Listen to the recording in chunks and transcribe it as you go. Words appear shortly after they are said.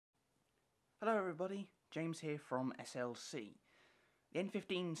Hello everybody, James here from SLC. The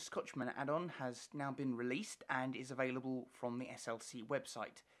N15 Scotchmen add-on has now been released and is available from the SLC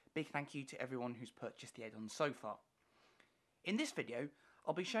website. Big thank you to everyone who's purchased the add-on so far. In this video,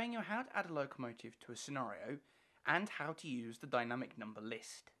 I'll be showing you how to add a locomotive to a scenario and how to use the dynamic number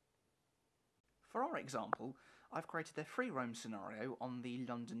list. For our example, I've created a free roam scenario on the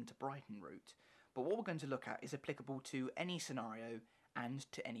London to Brighton route, but what we're going to look at is applicable to any scenario and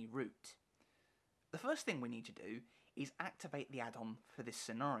to any route. The first thing we need to do is activate the add-on for this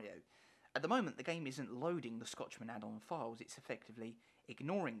scenario. At the moment the game isn't loading the Scotchmen add-on files, it's effectively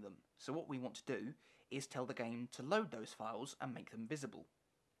ignoring them. So what we want to do is tell the game to load those files and make them visible.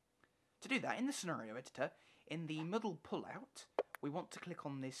 To do that, in the scenario editor, in the middle pullout, we want to click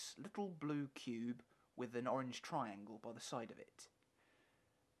on this little blue cube with an orange triangle by the side of it.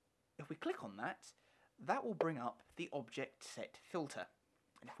 If we click on that, that will bring up the object set filter.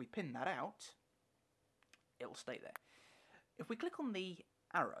 And if we pin that out, it will stay there. If we click on the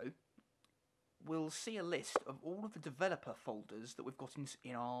arrow, we'll see a list of all of the developer folders that we've got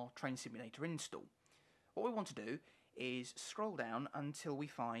in our train simulator install. What we want to do is scroll down until we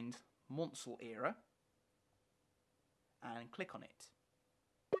find Monsel Era and click on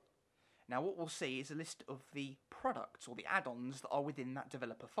it. Now what we'll see is a list of the products or the add-ons that are within that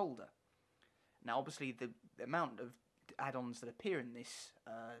developer folder. Now obviously the amount of add-ons that appear in this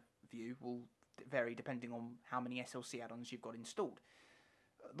view will vary depending on how many SLC add-ons you've got installed.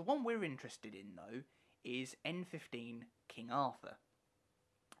 The one we're interested in though is N15 King Arthur.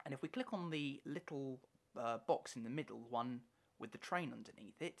 And if we click on the little box in the middle, one with the train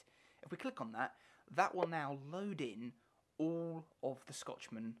underneath it, if we click on that, that will now load in all of the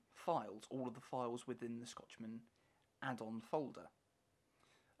Scotchmen files, all of the files within the Scotchmen add-on folder.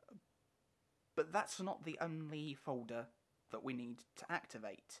 But that's not the only folder that we need to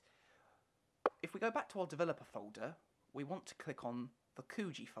activate. If we go back to our developer folder, we want to click on the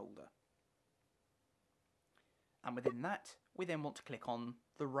Coogee folder. And within that, we then want to click on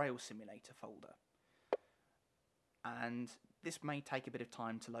the Rail Simulator folder. And this may take a bit of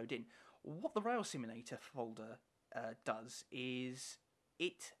time to load in. What the Rail Simulator folder does is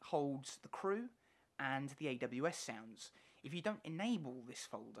it holds the crew and the AWS sounds. If you don't enable this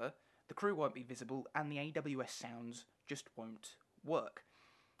folder, the crew won't be visible and the AWS sounds just won't work.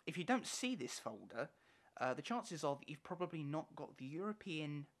 If you don't see this folder, the chances are that you've probably not got the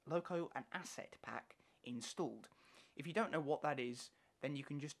European Loco and Asset pack installed. If you don't know what that is, then you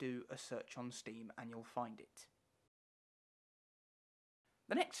can just do a search on Steam and you'll find it.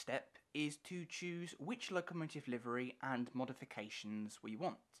 The next step is to choose which locomotive livery and modifications we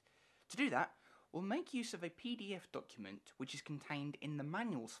want. To do that, we'll make use of a PDF document which is contained in the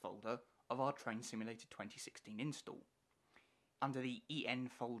manuals folder of our Train Simulator 2016 install. Under the EN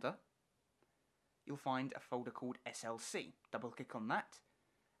folder, you'll find a folder called SLC. Double click on that,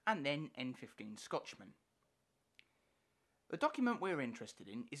 and then N15 Scotchmen. The document we're interested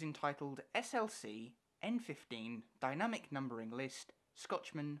in is entitled SLC N15 Dynamic Numbering List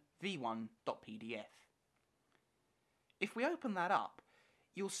Scotchmen v1.pdf. If we open that up,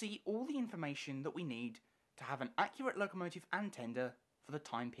 you'll see all the information that we need to have an accurate locomotive and tender for the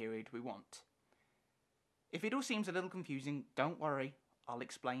time period we want. If it all seems a little confusing, don't worry, I'll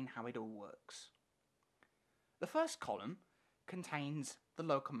explain how it all works. The first column contains the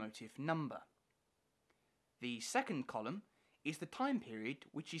locomotive number. The second column is the time period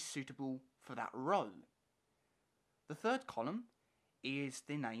which is suitable for that row. The third column is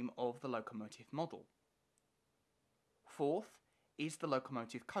the name of the locomotive model. Fourth is the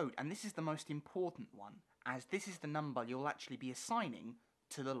locomotive code, and this is the most important one, as this is the number you'll actually be assigning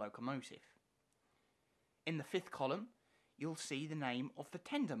to the locomotive. In the fifth column, you'll see the name of the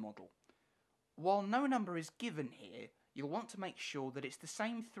tender model. While no number is given here, you'll want to make sure that it's the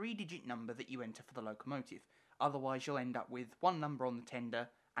same 3-digit number that you enter for the locomotive. Otherwise, you'll end up with one number on the tender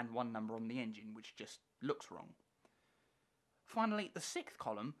and one number on the engine, which just looks wrong. Finally, the sixth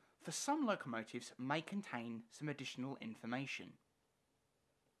column, for some locomotives, may contain some additional information.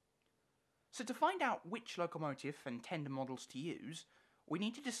 So to find out which locomotive and tender models to use, we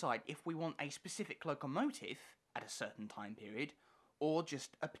need to decide if we want a specific locomotive at a certain time period, or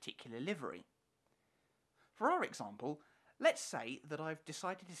just a particular livery. For our example, let's say that I've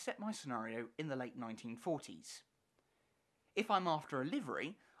decided to set my scenario in the late 1940s. If I'm after a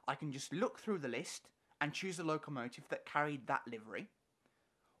livery, I can just look through the list and choose a locomotive that carried that livery.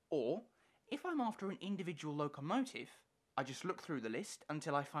 Or, if I'm after an individual locomotive, I just look through the list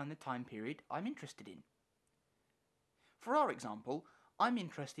until I find the time period I'm interested in. For our example, I'm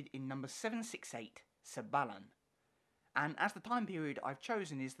interested in number 768 Sabalan, And as the time period I've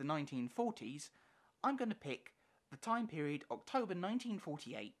chosen is the 1940s, I'm going to pick the time period October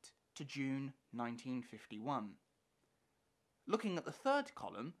 1948 to June 1951. Looking at the third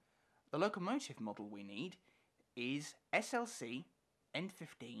column, the locomotive model we need is SLC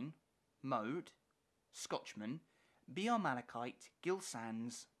N15 Mode Scotchman BR Malachite Gill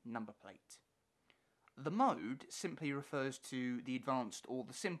Sands number plate. The mode simply refers to the advanced or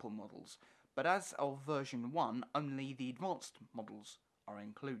the simple models, but as of version 1, only the advanced models are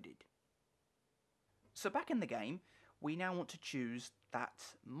included. So back in the game, we now want to choose that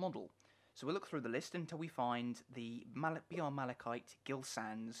model. So we'll look through the list until we find the BR Malachite Gill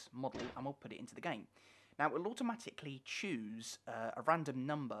Sands model, and we'll put it into the game. Now it will automatically choose a random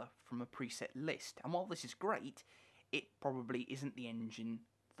number from a preset list, and while this is great, it probably isn't the engine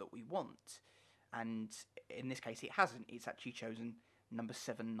that we want. And in this case it hasn't, it's actually chosen number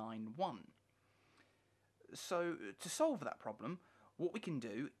 791. So to solve that problem, what we can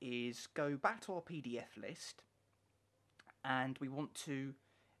do is go back to our PDF list, and we want to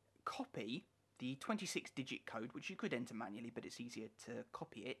copy the 26-digit code, which you could enter manually, but it's easier to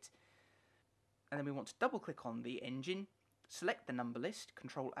copy it. And then we want to double click on the engine, select the number list,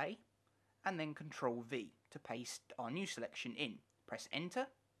 Control A, and then Control V to paste our new selection in. Press enter,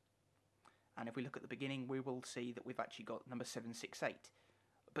 and if we look at the beginning, we will see that we've actually got number 768,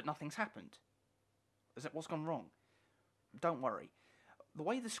 but nothing's happened. What's gone wrong? Don't worry. The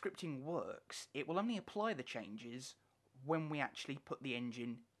way the scripting works, it will only apply the changes when we actually put the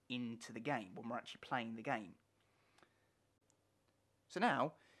engine into the game, when we're actually playing the game. So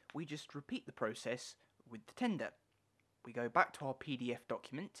now, we just repeat the process with the tender. We go back to our PDF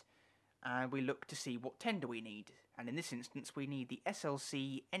document, and we look to see what tender we need. And in this instance, we need the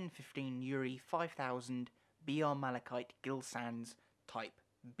SLC N15 Uri 5000 BR Malachite Gill Sands Type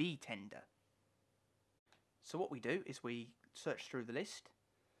B tender. So what we do is we search through the list.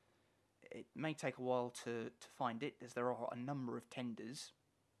 It may take a while to find it, as there are a number of tenders.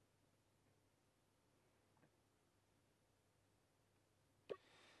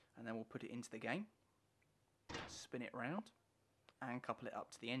 And then we'll put it into the game, spin it round, and couple it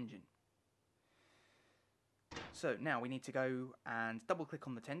up to the engine. So now we need to go and double click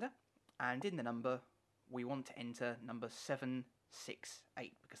on the tender, and in the number we want to enter number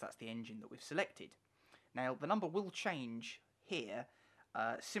 768, because that's the engine that we've selected. Now the number will change here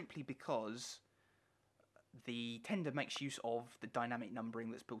simply because the tender makes use of the dynamic numbering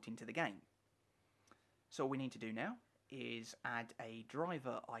that's built into the game. So all we need to do now is add a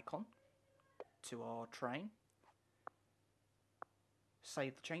driver icon to our train,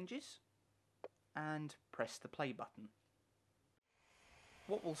 save the changes, and press the play button.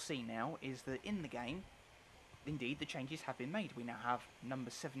 What we'll see now is that in the game, indeed, the changes have been made. We now have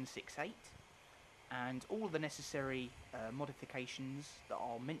number 768, and all of the necessary modifications that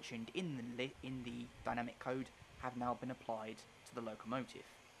are mentioned in the dynamic code have now been applied to the locomotive.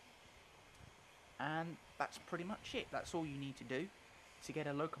 And that's pretty much it. That's all you need to do to get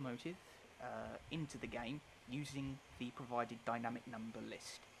a locomotive into the game using the provided dynamic number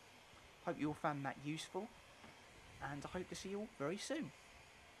list. Hope you all found that useful, and I hope to see you all very soon.